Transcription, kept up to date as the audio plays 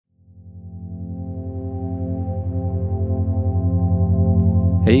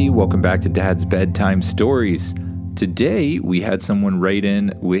Hey, welcome back to Dad's Bedtime Stories. Today, we had someone write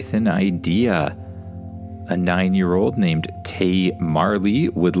in with an idea. A 9-year-old named Tay Marley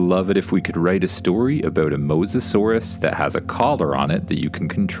would love it if we could write a story about a Mosasaurus that has a collar on it that you can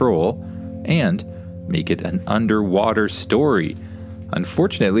control and make it an underwater story.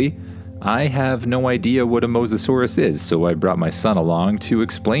 Unfortunately, I have no idea what a Mosasaurus is, so I brought my son along to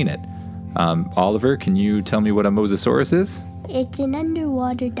explain it. Oliver, can you tell me what a Mosasaurus is? It's an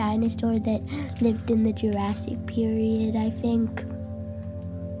underwater dinosaur that lived in the Jurassic period, I think.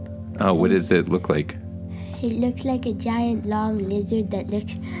 Oh, what does it look like? It looks like a giant long lizard that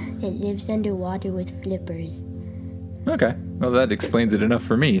lives underwater with flippers. Okay, well that explains it enough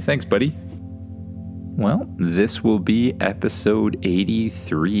for me. Thanks, buddy. Well, this will be episode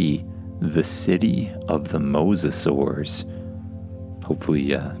 83, The City of the Mosasaurs. Hopefully,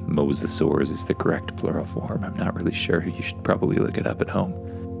 Mosasaurs is the correct plural form. I'm not really sure. You should probably look it up at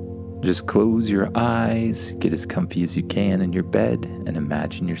home. Just close your eyes, get as comfy as you can in your bed, and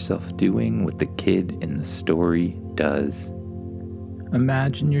imagine yourself doing what the kid in the story does.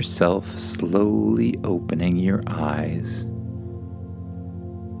 Imagine yourself slowly opening your eyes.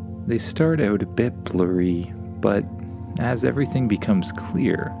 They start out a bit blurry, but as everything becomes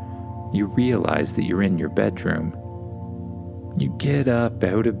clear, you realize that you're in your bedroom. You get up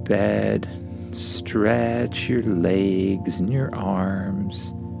out of bed, stretch your legs and your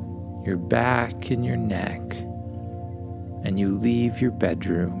arms, your back and your neck, and you leave your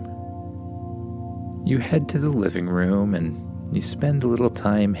bedroom. You head to the living room and you spend a little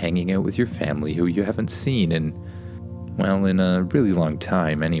time hanging out with your family who you haven't seen in a really long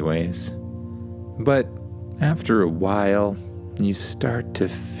time anyways. But after a while, you start to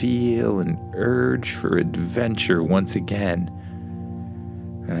feel an urge for adventure once again.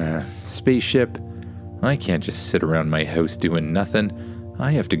 Spaceship, I can't just sit around my house doing nothing.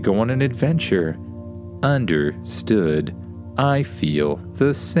 I have to go on an adventure. Understood. I feel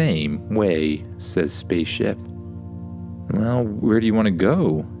the same way, says Spaceship. Well, where do you want to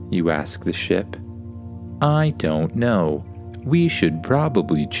go? You ask the ship. I don't know. We should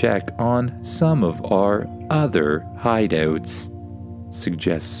probably check on some of our other hideouts,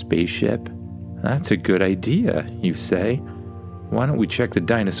 suggests Spaceship. That's a good idea, you say. Why don't we check the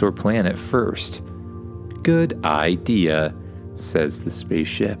dinosaur planet first? Good idea, says the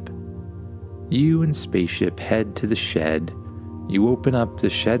Spaceship. You and Spaceship head to the shed. You open up the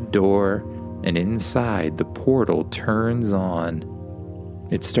shed door, and inside the portal turns on.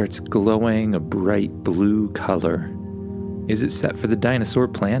 It starts glowing a bright blue color. Is it set for the dinosaur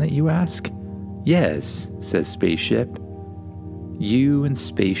planet, you ask? Yes, says Spaceship. You and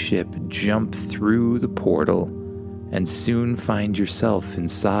Spaceship jump through the portal and soon find yourself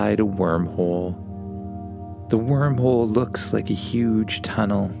inside a wormhole. The wormhole looks like a huge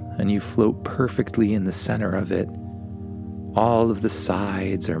tunnel, and you float perfectly in the center of it. All of the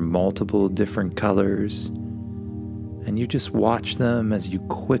sides are multiple different colors, and you just watch them as you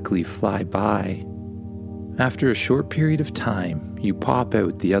quickly fly by. After a short period of time, you pop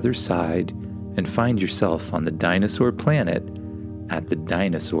out the other side and find yourself on the dinosaur planet at the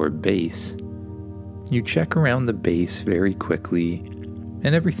dinosaur base. You check around the base very quickly,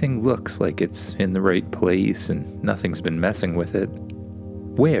 and everything looks like it's in the right place and nothing's been messing with it.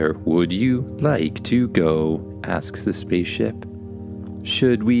 Where would you like to go? Asks the Spaceship.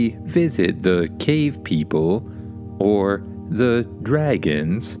 Should we visit the cave people or the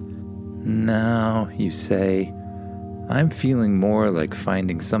dragons? No, you say. I'm feeling more like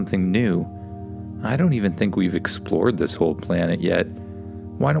finding something new. I don't even think we've explored this whole planet yet.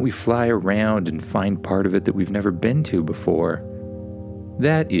 Why don't we fly around and find part of it that we've never been to before?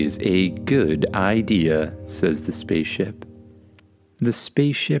 That is a good idea, says the Spaceship. The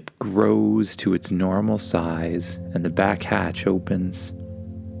spaceship grows to its normal size and the back hatch opens.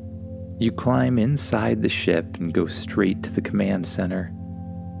 You climb inside the ship and go straight to the command center.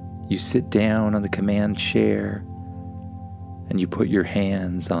 You sit down on the command chair and you put your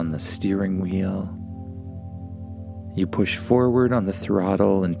hands on the steering wheel. You push forward on the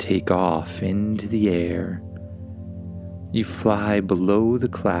throttle and take off into the air. You fly below the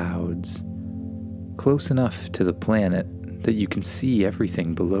clouds, close enough to the planet that you can see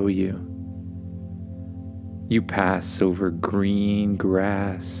everything below you. You pass over green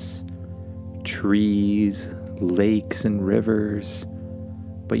grass, trees, lakes, and rivers,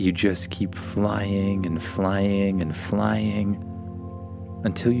 but you just keep flying and flying and flying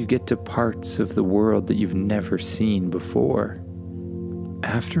until you get to parts of the world that you've never seen before.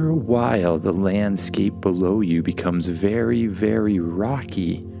 After a while, the landscape below you becomes very, very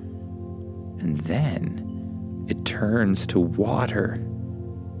rocky, and then it turns to water.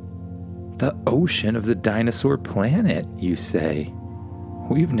 The ocean of the dinosaur planet, you say.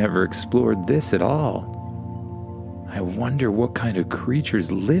 We've never explored this at all. I wonder what kind of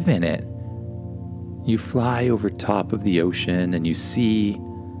creatures live in it. You fly over top of the ocean and you see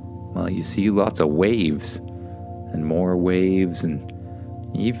lots of waves, and more waves, and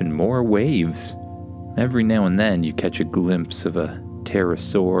even more waves. Every now and then you catch a glimpse of a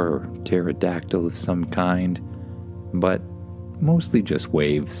pterosaur or pterodactyl of some kind, but mostly just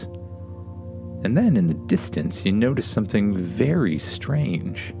waves. And then in the distance you notice something very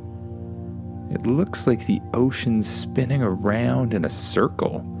strange. It looks like the ocean's spinning around in a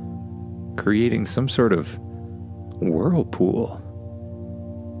circle, creating some sort of whirlpool.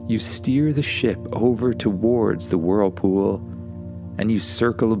 You steer the ship over towards the whirlpool, and you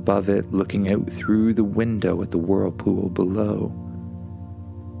circle above it, looking out through the window at the whirlpool below.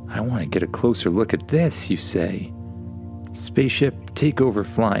 I want to get a closer look at this, you say. Spaceship, take over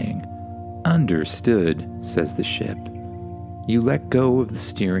flying. Understood, says the ship. You let go of the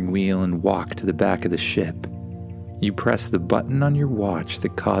steering wheel and walk to the back of the ship. You press the button on your watch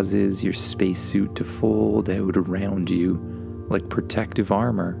that causes your spacesuit to fold out around you like protective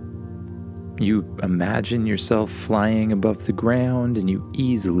armor. You imagine yourself flying above the ground and you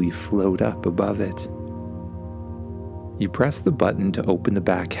easily float up above it. You press the button to open the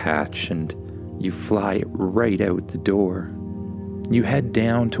back hatch and you fly right out the door. You head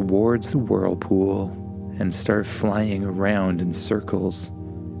down towards the whirlpool and start flying around in circles.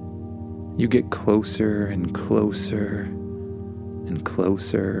 You get closer and closer and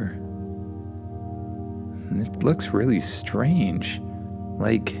closer. And it looks really strange,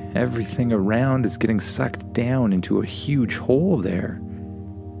 like everything around is getting sucked down into a huge hole there.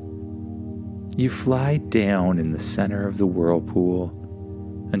 You fly down in the center of the whirlpool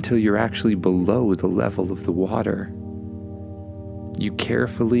until you're actually below the level of the water. You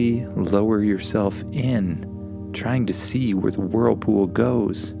carefully lower yourself in, trying to see where the whirlpool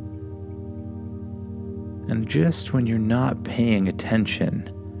goes. And just when you're not paying attention,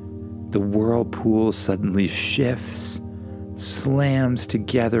 the whirlpool suddenly shifts, slams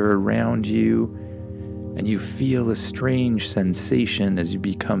together around you, and you feel a strange sensation as you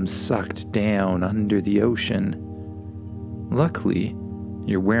become sucked down under the ocean. Luckily,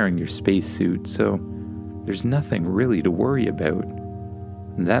 you're wearing your spacesuit, so there's nothing really to worry about.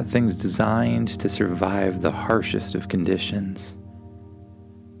 That thing's designed to survive the harshest of conditions.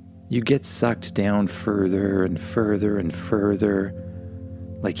 You get sucked down further and further and further,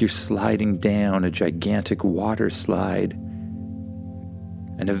 like you're sliding down a gigantic water slide.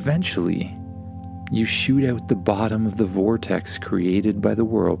 And eventually, you shoot out the bottom of the vortex created by the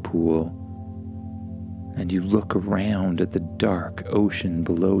whirlpool, and you look around at the dark ocean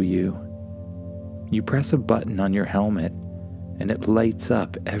below you. You press a button on your helmet, and it lights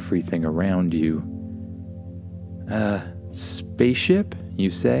up everything around you. Spaceship,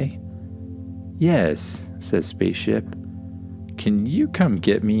 you say? Yes, says Spaceship. Can you come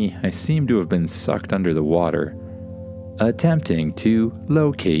get me? I seem to have been sucked under the water. Attempting to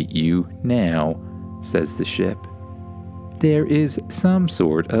locate you now, says the ship. There is some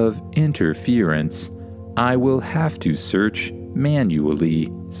sort of interference. I will have to search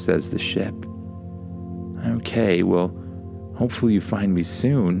manually, says the ship. Okay, well, hopefully you find me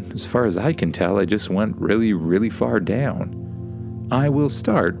soon. As far as I can tell, I just went really, really far down. I will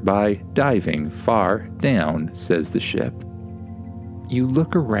start by diving far down, says the ship. You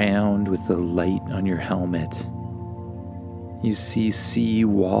look around with the light on your helmet. You see sea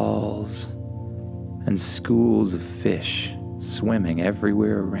walls and schools of fish swimming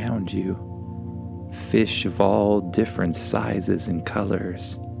everywhere around you. Fish of all different sizes and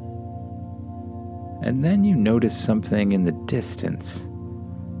colors. And then you notice something in the distance.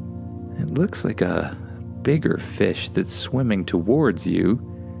 It looks like a bigger fish that's swimming towards you.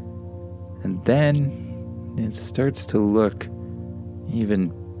 And then it starts to look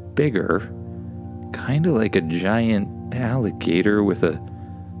even bigger, kind of like a giant alligator with a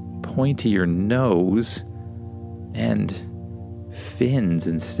pointier nose and fins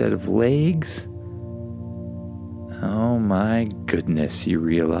instead of legs. Oh my goodness, you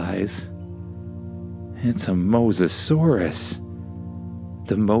realize. It's a Mosasaurus.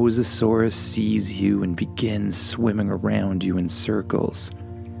 The Mosasaurus sees you and begins swimming around you in circles.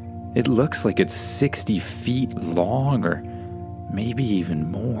 It looks like it's 60 feet long, or maybe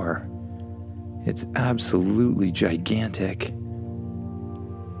even more. It's absolutely gigantic.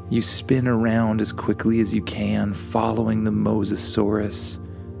 You spin around as quickly as you can, following the Mosasaurus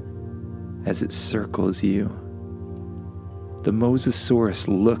as it circles you. The Mosasaurus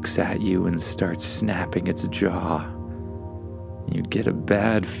looks at you and starts snapping its jaw. you'd get a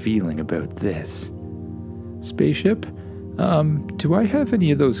bad feeling about this. Spaceship, do I have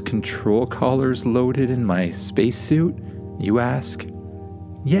any of those control collars loaded in my spacesuit? You ask.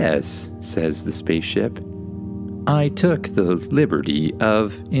 Yes, says the spaceship. I took the liberty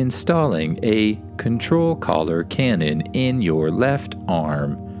of installing a control collar cannon in your left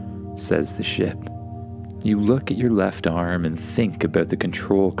arm, says the ship. You look at your left arm and think about the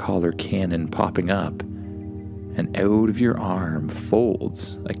control collar cannon popping up, and out of your arm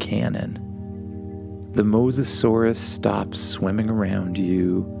folds a cannon. The Mosasaurus stops swimming around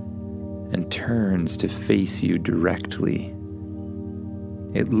you and turns to face you directly.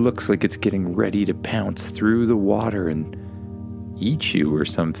 It looks like it's getting ready to pounce through the water and eat you or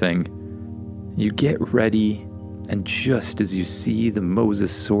something. You get ready, and just as you see the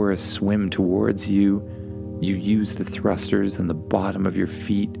Mosasaurus swim towards you, you use the thrusters on the bottom of your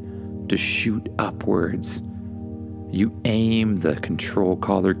feet to shoot upwards. You aim the control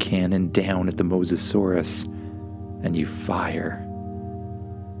collar cannon down at the Mosasaurus, and you fire.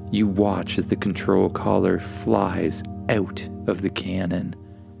 You watch as the control collar flies out of the cannon,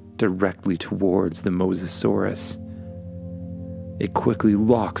 directly towards the Mosasaurus. It quickly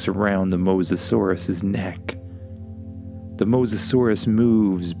locks around the Mosasaurus's neck. The Mosasaurus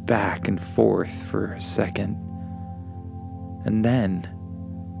moves back and forth for a second, and then,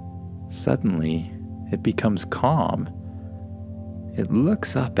 suddenly, it becomes calm. It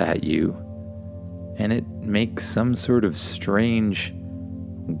looks up at you, and it makes some sort of strange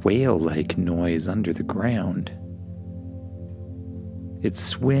whale-like noise under the ground. It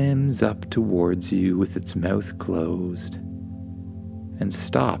swims up towards you with its mouth closed and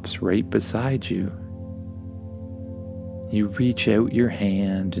stops right beside you. You reach out your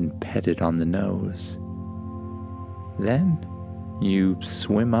hand and pet it on the nose. Then you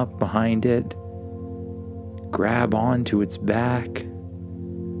swim up behind it, grab onto its back,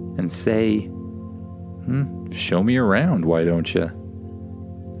 and say, show me around, why don't you?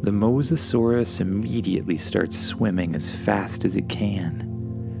 The Mosasaurus immediately starts swimming as fast as it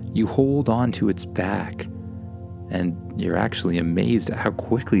can. You hold onto its back, and you're actually amazed at how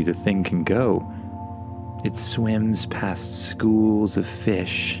quickly the thing can go. It swims past schools of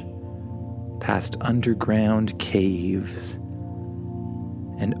fish, past underground caves,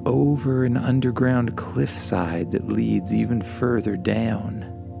 and over an underground cliffside that leads even further down.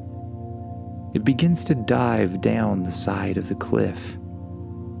 It begins to dive down the side of the cliff.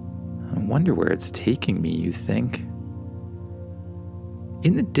 I wonder where it's taking me, you think.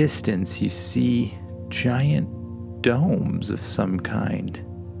 In the distance, you see giant domes of some kind.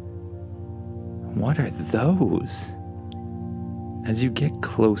 What are those? As you get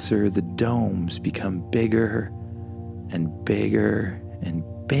closer, the domes become bigger and bigger and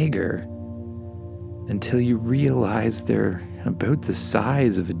bigger until you realize they're about the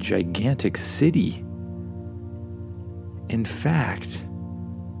size of a gigantic city. In fact,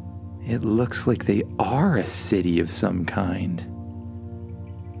 it looks like they are a city of some kind.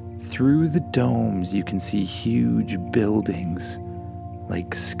 Through the domes, you can see huge buildings,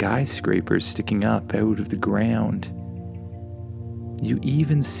 like skyscrapers sticking up out of the ground. You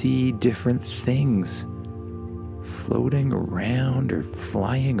even see different things floating around or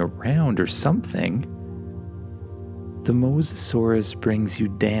flying around or something. The Mosasaurus brings you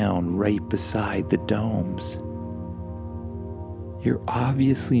down right beside the domes. You're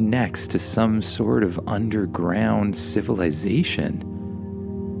obviously next to some sort of underground civilization.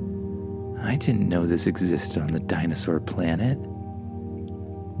 I didn't know this existed on the dinosaur planet.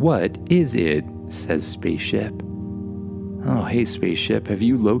 What is it? Says Spaceship. Oh, hey Spaceship, have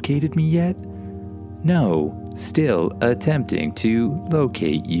you located me yet? No, still attempting to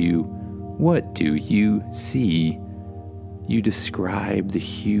locate you. What do you see? You describe the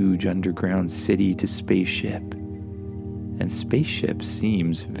huge underground city to Spaceship, and Spaceship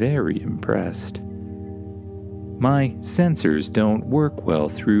seems very impressed. My sensors don't work well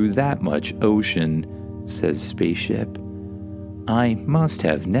through that much ocean, says Spaceship. I must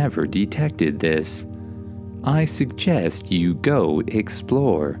have never detected this. I suggest you go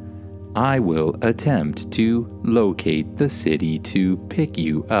explore. I will attempt to locate the city to pick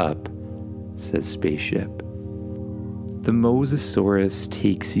you up, says Spaceship. The Mosasaurus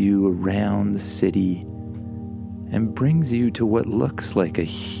takes you around the city and brings you to what looks like a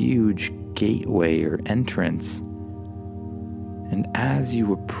huge gateway or entrance. And as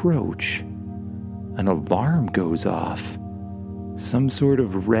you approach, an alarm goes off. Some sort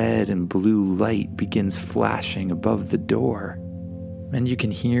of red and blue light begins flashing above the door, and you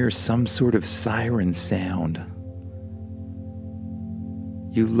can hear some sort of siren sound.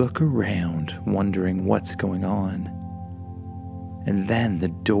 You look around, wondering what's going on. and then the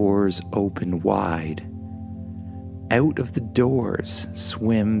doors open wide. Out of the doors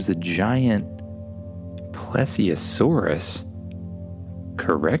swims a giant plesiosaurus.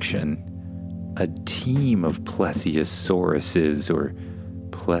 Correction, a team of plesiosauruses or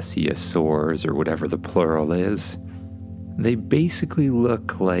plesiosaurs or whatever the plural is. They basically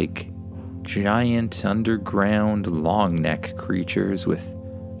look like giant underground long-neck creatures with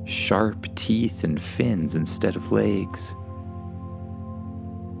sharp teeth and fins instead of legs.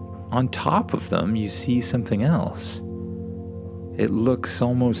 On top of them, you see something else. It looks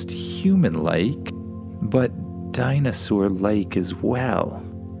almost human-like, but dinosaur-like as well.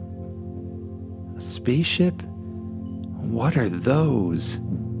 A spaceship? What are those?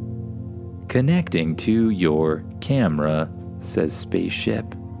 Connecting to your camera, says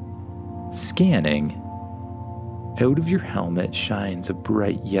Spaceship. Scanning. Out of your helmet shines a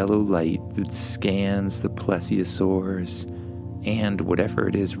bright yellow light that scans the plesiosaurs and whatever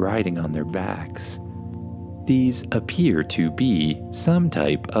it is riding on their backs. These appear to be some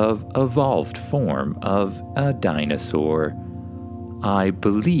type of evolved form of a dinosaur. I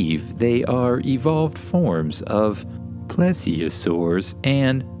believe they are evolved forms of plesiosaurs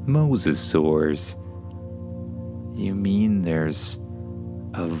and mosasaurs. You mean there's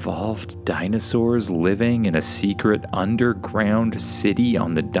evolved dinosaurs living in a secret underground city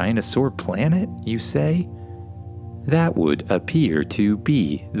on the dinosaur planet, you say? That would appear to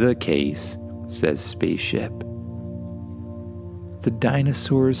be the case, says Spaceship. The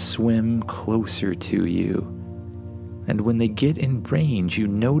dinosaurs swim closer to you, and when they get in range, you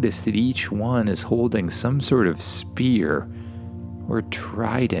notice that each one is holding some sort of spear or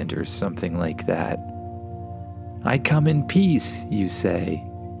trident or something like that. I come in peace, you say.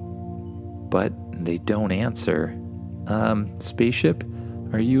 But they don't answer. Spaceship,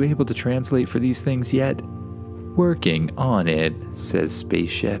 are you able to translate for these things yet? Working on it, says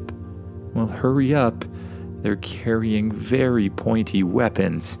Spaceship. Well, hurry up. They're carrying very pointy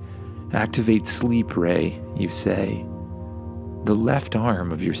weapons. Activate sleep ray, you say. The left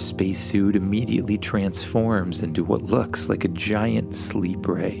arm of your spacesuit immediately transforms into what looks like a giant sleep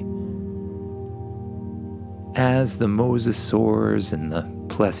ray. As the mosasaurs and the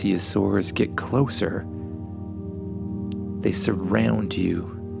plesiosaurs get closer, they surround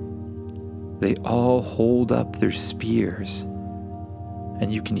you. They all hold up their spears,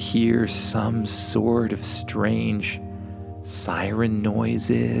 and you can hear some sort of strange siren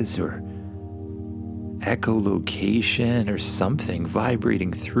noises or echolocation or something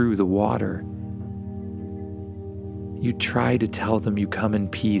vibrating through the water. You try to tell them you come in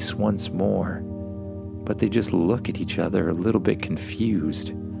peace once more, but they just look at each other a little bit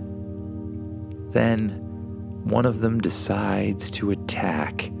confused. Then, one of them decides to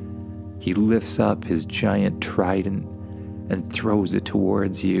attack. He lifts up his giant trident and throws it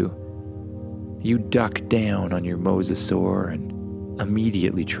towards you. You duck down on your mosasaur and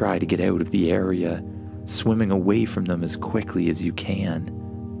immediately try to get out of the area, swimming away from them as quickly as you can.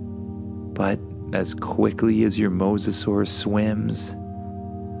 But as quickly as your mosasaur swims,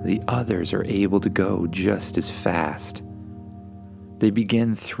 the others are able to go just as fast. They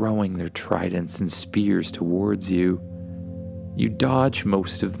begin throwing their tridents and spears towards you. You dodge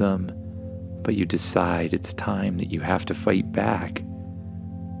most of them, but you decide it's time that you have to fight back.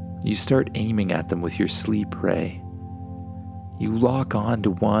 You start aiming at them with your sleep ray. You lock on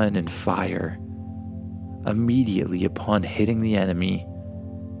to one and fire. Immediately upon hitting the enemy,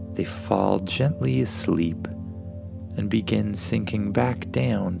 they fall gently asleep and begin sinking back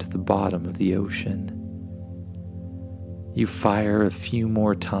down to the bottom of the ocean. You fire a few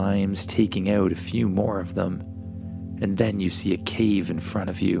more times, taking out a few more of them, and then you see a cave in front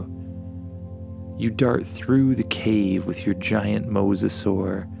of you. You dart through the cave with your giant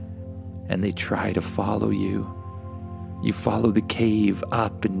mosasaur, and they try to follow you. You follow the cave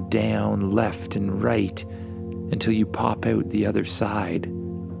up and down, left and right, until you pop out the other side.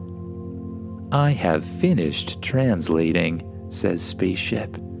 I have finished translating, says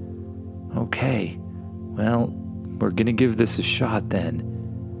Spaceship. Okay, well, we're gonna give this a shot then.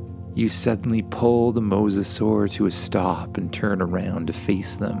 You suddenly pull the mosasaur to a stop and turn around to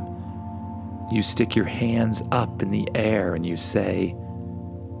face them. You stick your hands up in the air and you say,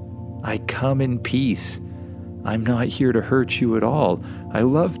 I come in peace. I'm not here to hurt you at all. I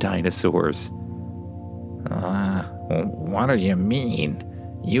love dinosaurs. What do you mean?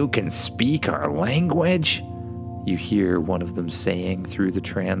 You can speak our language? You hear one of them saying through the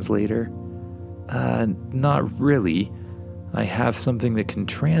translator. Not really. I have something that can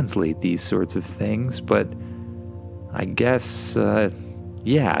translate these sorts of things, but I guess,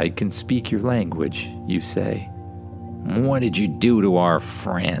 yeah, I can speak your language, you say. "What did you do to our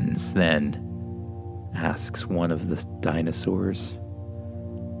friends, then?" asks one of the dinosaurs.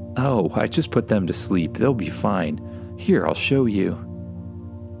 "Oh, I just put them to sleep. They'll be fine. Here, I'll show you."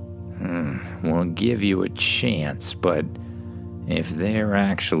 "We'll give you a chance, but if they're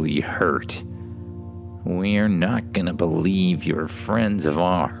actually hurt, we're not gonna believe you're friends of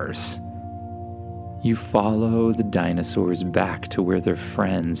ours." You follow the dinosaurs back to where their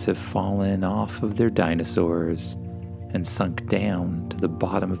friends have fallen off of their dinosaurs and sunk down to the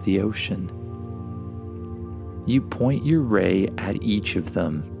bottom of the ocean. You point your ray at each of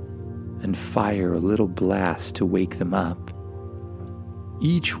them and fire a little blast to wake them up.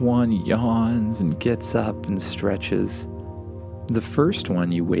 Each one yawns and gets up and stretches. The first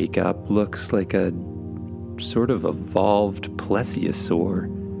one you wake up looks like a sort of evolved plesiosaur,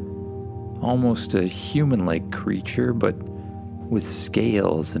 almost a human-like creature, but with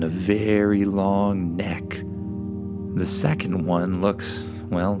scales and a very long neck. The second one looks,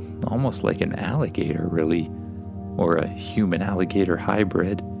 well, almost like an alligator, really, or a human-alligator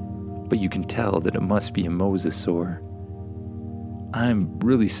hybrid, but you can tell that it must be a mosasaur. I'm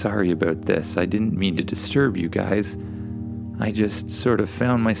really sorry about this. I didn't mean to disturb you guys. I just sort of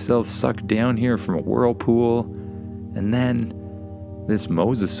found myself sucked down here from a whirlpool, and then this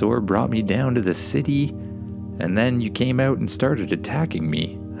mosasaur brought me down to the city, and then you came out and started attacking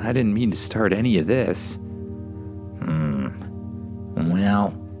me. I didn't mean to start any of this.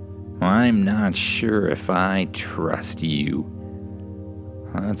 Well, I'm not sure if I trust you.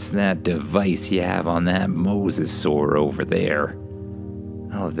 What's that device you have on that mosasaur over there?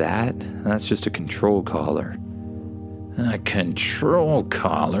 Oh, that's just a control collar. A control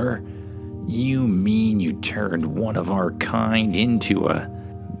collar? You mean you turned one of our kind into a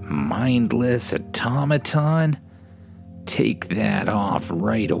mindless automaton? Take that off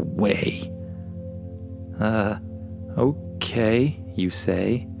right away. Okay, you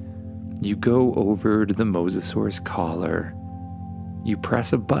say. You go over to the mosasaur's collar. You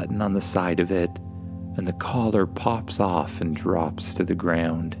press a button on the side of it, and the collar pops off and drops to the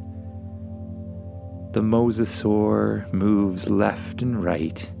ground. The mosasaur moves left and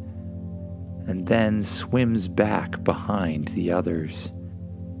right, and then swims back behind the others.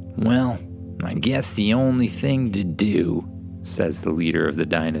 "Well, I guess the only thing to do," says the leader of the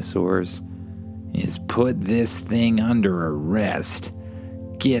dinosaurs, "is put this thing under arrest.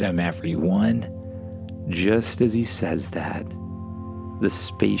 Get him, everyone." Just as he says that, the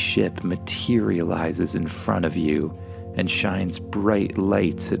spaceship materializes in front of you and shines bright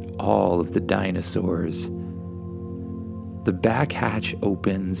lights at all of the dinosaurs. The back hatch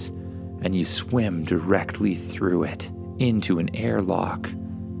opens and you swim directly through it into an airlock.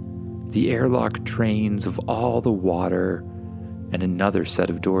 The airlock drains of all the water, and another set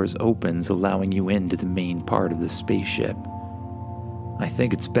of doors opens, allowing you into the main part of the spaceship. "I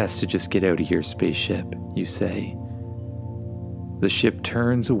think it's best to just get out of here, spaceship," you say. The ship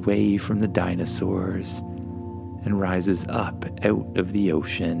turns away from the dinosaurs and rises up out of the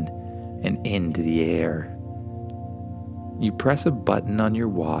ocean and into the air. You press a button on your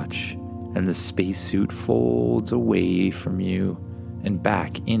watch, and the spacesuit folds away from you and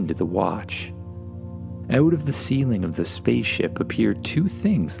back into the watch. Out of the ceiling of the spaceship appear two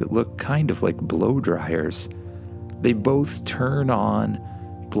things that look kind of like blow dryers. They both turn on,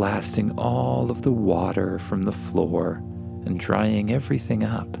 blasting all of the water from the floor and drying everything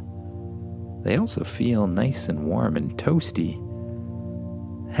up. They also feel nice and warm and toasty.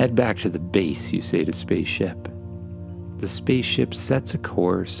 "Head back to the base," you say to spaceship. The spaceship sets a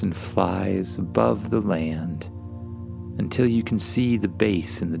course and flies above the land until you can see the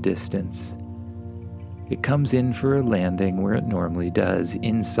base in the distance. It comes in for a landing where it normally does,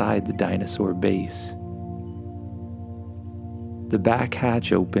 inside the dinosaur base. The back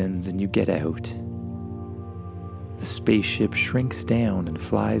hatch opens and you get out. The spaceship shrinks down and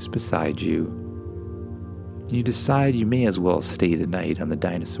flies beside you. You decide you may as well stay the night on the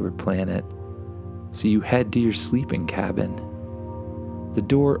dinosaur planet, so you head to your sleeping cabin. The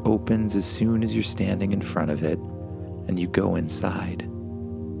door opens as soon as you're standing in front of it, and you go inside.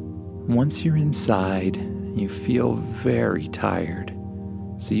 Once you're inside, you feel very tired,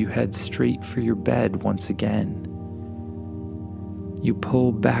 so you head straight for your bed once again. You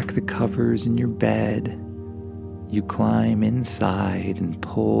pull back the covers in your bed. You climb inside and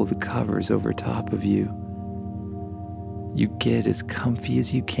pull the covers over top of you. You get as comfy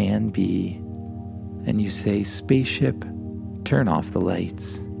as you can be, and you say, "Spaceship, turn off the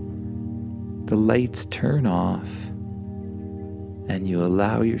lights." The lights turn off, and you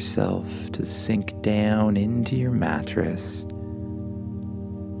allow yourself to sink down into your mattress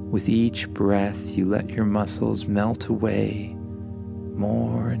With each breath, you let your muscles melt away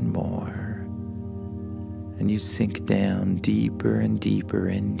more and more, and you sink down deeper and deeper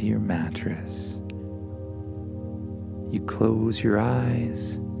into your mattress. You close your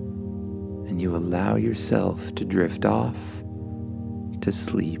eyes, and you allow yourself to drift off to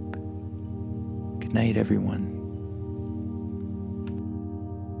sleep. Good night, everyone.